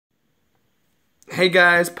Hey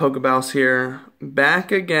guys, Pokeballs here,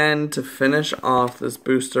 back again to finish off this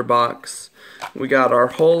booster box. We got our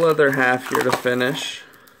whole other half here to finish.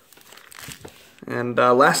 And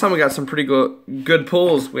last time we got some pretty good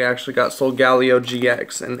pulls. We actually got Solgaleo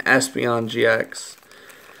GX and Espeon GX.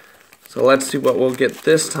 So let's see what we'll get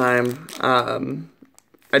this time.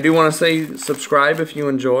 I do want to say subscribe if you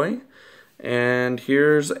enjoy. And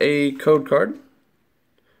here's a code card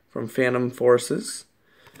from Phantom Forces.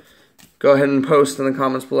 Go ahead and post in the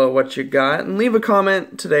comments below what you got. And leave a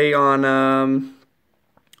comment today on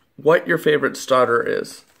what your favorite starter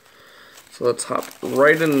is. So let's hop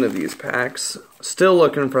right into these packs. Still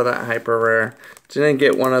looking for that hyper rare. Didn't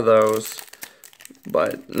get one of those.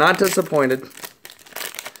 But not disappointed.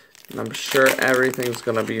 And I'm sure everything's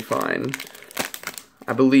going to be fine.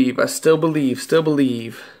 I believe. I still believe. Still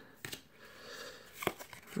believe.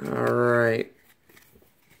 Alright.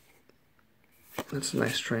 That's a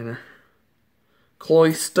nice trainer.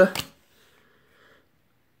 Cloyster,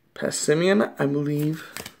 Passimian, I believe.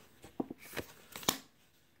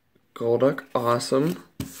 Golduck, awesome.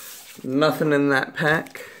 Nothing in that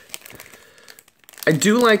pack. I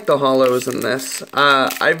do like the holos in this.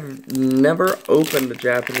 I've never opened a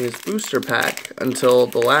Japanese booster pack until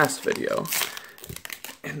the last video.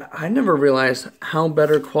 And I never realized how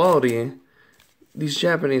better quality these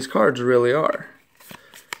Japanese cards really are.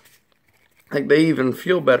 Like, they even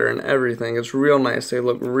feel better and everything. It's real nice. They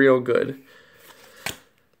look real good.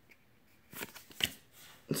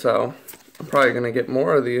 So, I'm probably going to get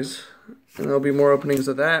more of these. And there'll be more openings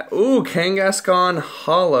of that. Ooh, Kangaskhan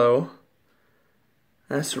Holo.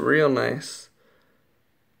 That's real nice.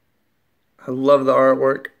 I love the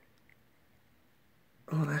artwork.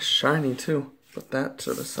 Oh, that's shiny too. Put that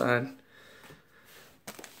to the side.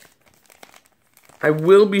 I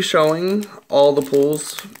will be showing all the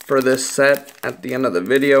pulls for this set at the end of the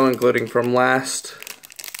video, including from last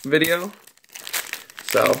video.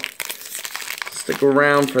 So, stick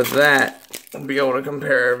around for that. We'll be able to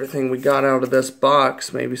compare everything we got out of this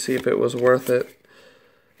box, maybe see if it was worth it.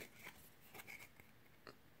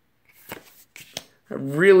 I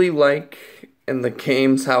really like in the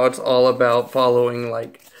games how it's all about following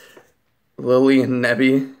like Lily and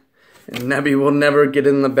Nebby. And Nebby will never get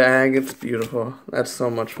in the bag. It's beautiful. That's so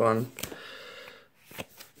much fun.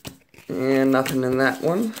 And nothing in that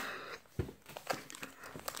one.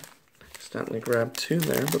 Accidentally grabbed two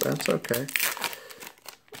there, but that's okay.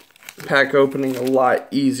 Pack opening a lot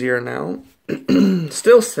easier now.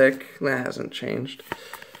 Still sick. That hasn't changed.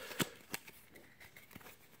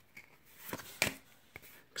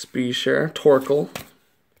 Xpshare, Torkoal.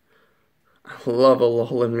 I love a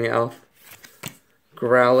Alolan Meowth.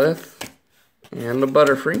 Growlithe, and a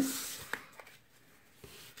Butterfree.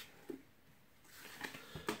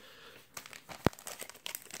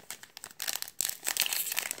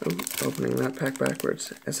 Oh, opening that pack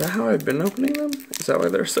backwards. Is that how I've been opening them? Is that why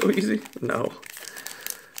they're so easy? No.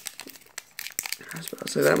 I was about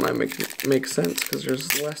to say that might make sense because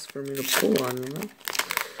there's less for me to pull on, you know?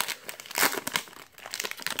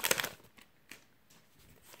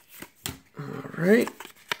 Alright.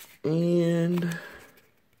 And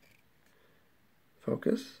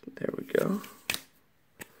focus. There we go.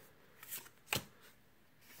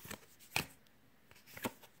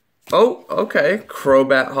 Oh, okay.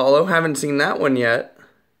 Crobat Holo. Haven't seen that one yet.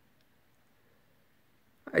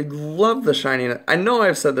 I love the shininess. I know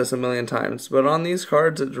I've said this a million times, but on these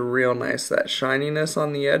cards, it's real nice. That shininess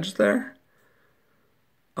on the edge there.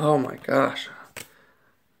 Oh my gosh.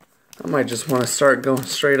 I might just want to start going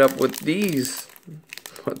straight up with these.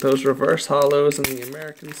 Put those reverse holos in the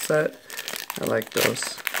American set. I like those.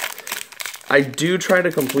 I do try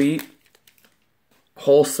to complete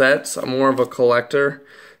whole sets. I'm more of a collector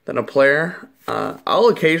than a player. I'll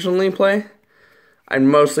occasionally play. I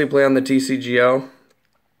mostly play on the TCGO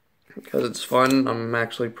because it's fun. I'm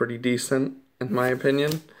actually pretty decent in my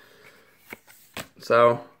opinion.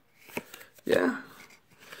 So, yeah.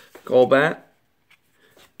 Golbat.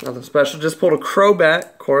 Nothing special. Just pulled a Crobat.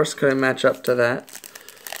 Of course, couldn't match up to that.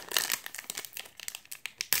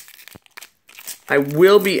 I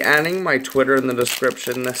will be adding my Twitter in the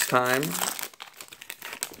description this time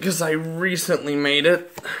because I recently made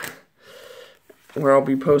it where I'll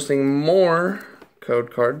be posting more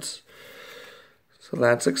code cards. So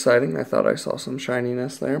that's exciting. I thought I saw some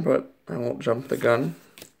shininess there, but I won't jump the gun.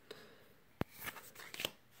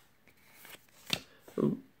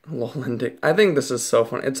 Ooh, Alolan. I think this is so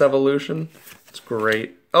fun. It's evolution. It's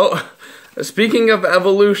great. Oh, speaking of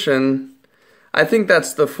evolution, I think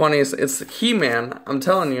that's the funniest. It's He-Man. I'm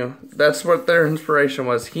telling you. That's what their inspiration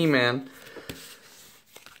was. He-Man.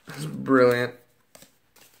 It's brilliant.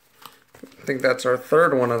 I think that's our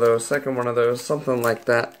third one of those, second one of those, something like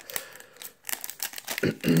that.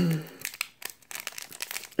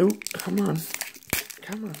 Ooh, come on.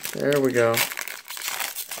 Come on. There we go.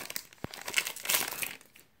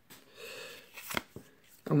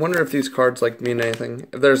 I wonder if these cards like mean anything.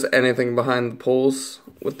 If there's anything behind the pulls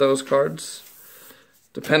with those cards.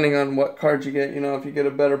 Depending on what cards you get, you know, if you get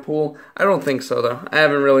a better pull. I don't think so, though. I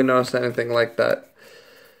haven't really noticed anything like that.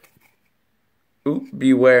 Ooh,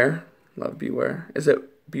 Beware. Love Beware. Is it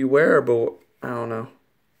Beware or I don't know.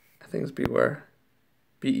 I think it's Beware.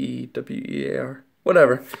 B-E-W-E-A-R.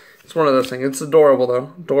 Whatever. It's one of those things. It's adorable,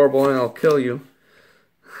 though. Adorable, and it'll kill you.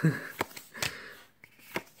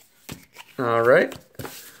 Alright.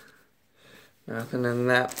 Nothing in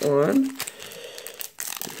that one.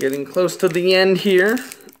 Getting close to the end here.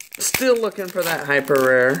 Still looking for that hyper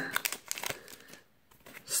rare.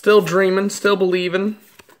 Still dreaming, still believing.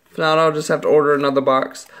 If not, I'll just have to order another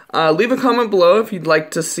box. Leave a comment below if you'd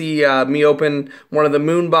like to see me open one of the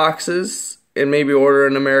moon boxes and maybe order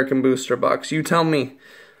an American booster box. You tell me.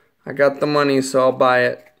 I got the money, so I'll buy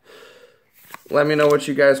it. Let me know what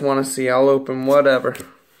you guys want to see. I'll open whatever.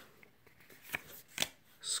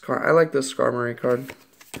 I like this Skarmory card.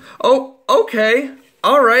 Oh, okay.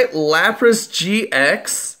 Alright, Lapras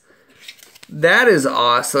GX. That is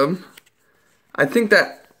awesome. I think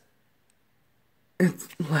that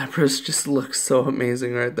Lapras just looks so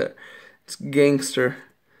amazing right there. It's gangster.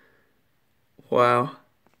 Wow.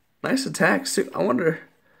 Nice attacks too. I wonder.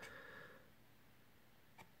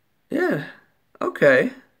 Yeah.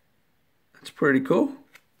 Okay. That's pretty cool.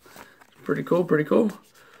 Pretty cool, pretty cool.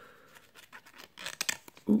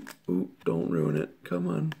 Ooh, ooh, don't ruin it. Come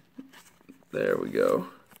on. There we go.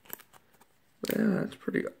 Yeah, that's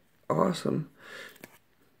pretty awesome.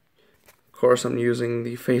 Of course, I'm using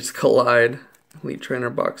the Fates Collide Elite Trainer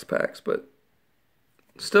box packs, but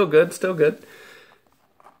still good, still good.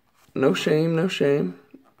 No shame, no shame.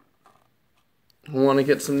 I want to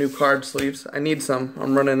get some new card sleeves. I need some.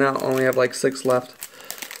 I'm running out. I only have like 6 left.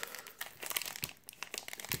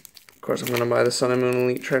 Of course, I'm going to buy the Sun and Moon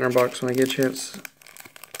Elite Trainer box when I get a chance.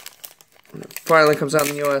 When it finally comes out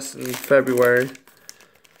in the US in February.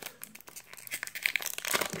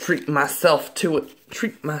 Treat myself to it.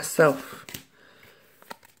 Treat myself.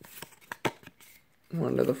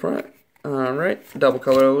 One to the front. Alright. Double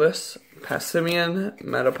colorless. Passimian.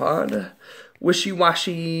 Metapod.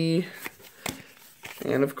 Wishy-washy.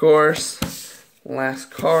 And of course, last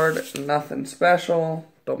card. Nothing special.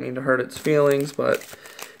 Don't mean to hurt its feelings, but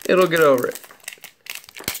it'll get over it.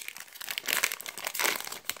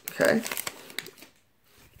 Okay.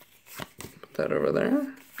 Put that over there.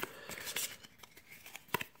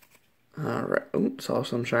 Alright. Oops, saw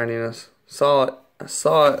some shininess. Saw it. I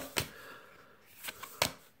saw it.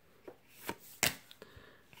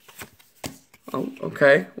 Oh,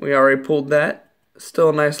 okay. We already pulled that. Still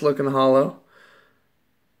a nice looking holo.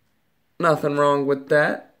 Nothing wrong with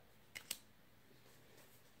that.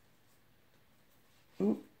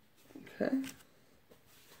 Ooh, okay.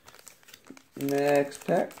 Next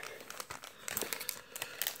pack.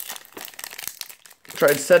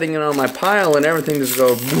 Tried setting it on my pile and everything just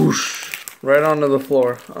go whoosh right onto the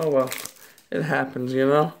floor. Oh well, it happens, you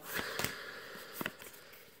know.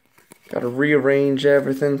 Got to rearrange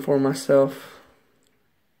everything for myself.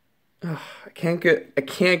 Ugh, I can't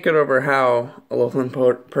get over how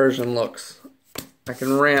Alolan Persian looks. I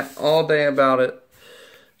can rant all day about it.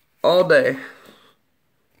 All day.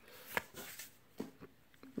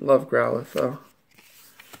 Love Growlithe though.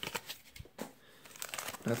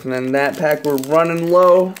 Nothing in that pack. We're running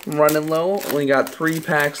low. Running low. Only got 3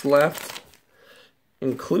 packs left,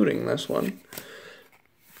 including this one.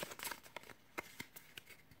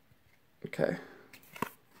 Okay.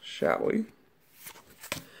 Shall we?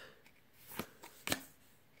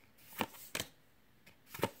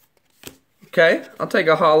 Okay, I'll take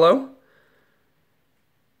a holo.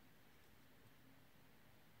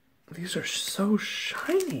 These are so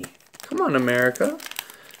shiny. Come on, America.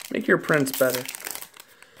 Make your prints better.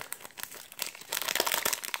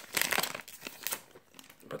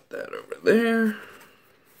 Put that over there.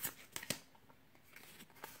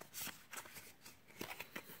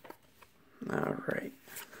 Alright.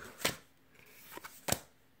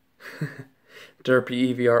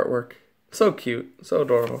 Derpy Eevee artwork. So cute. So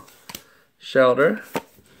adorable. Shelter.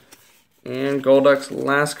 And Golduck's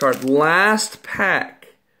last card. Last pack.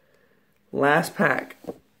 Last pack.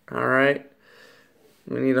 Alright.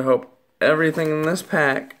 We need to hope everything in this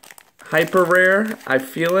pack. Hyper rare. I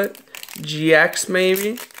feel it. GX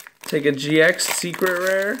maybe. Take a GX secret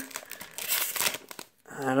rare.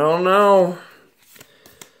 I don't know.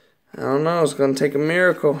 I don't know. It's going to take a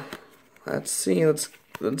miracle. Let's see. Let's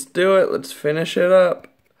do it. Let's finish it up.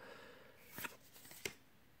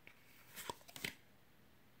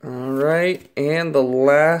 Alright, and the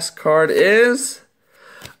last card is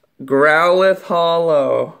Growlithe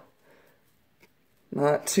Hollow.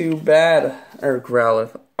 Not too bad. Or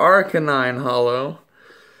Growlithe. Arcanine Hollow.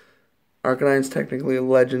 Arcanine's technically a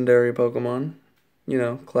legendary Pokemon. You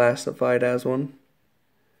know, classified as one.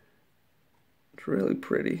 It's really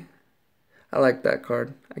pretty. I like that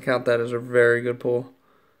card. I count that as a very good pull.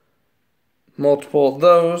 Multiple of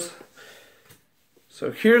those.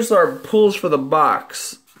 So here's our pulls for the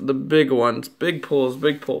box. The big ones. Big pulls,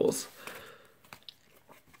 big pulls.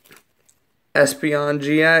 Espeon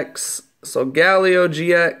GX, Solgaleo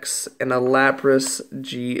GX, and a Lapras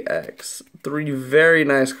GX. 3 very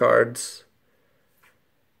nice cards.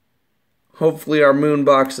 Hopefully our moon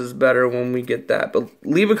box is better when we get that. But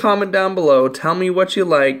leave a comment down below. Tell me what you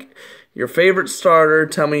like. Your favorite starter.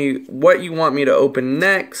 Tell me what you want me to open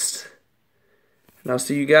next. And I'll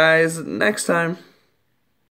see you guys next time.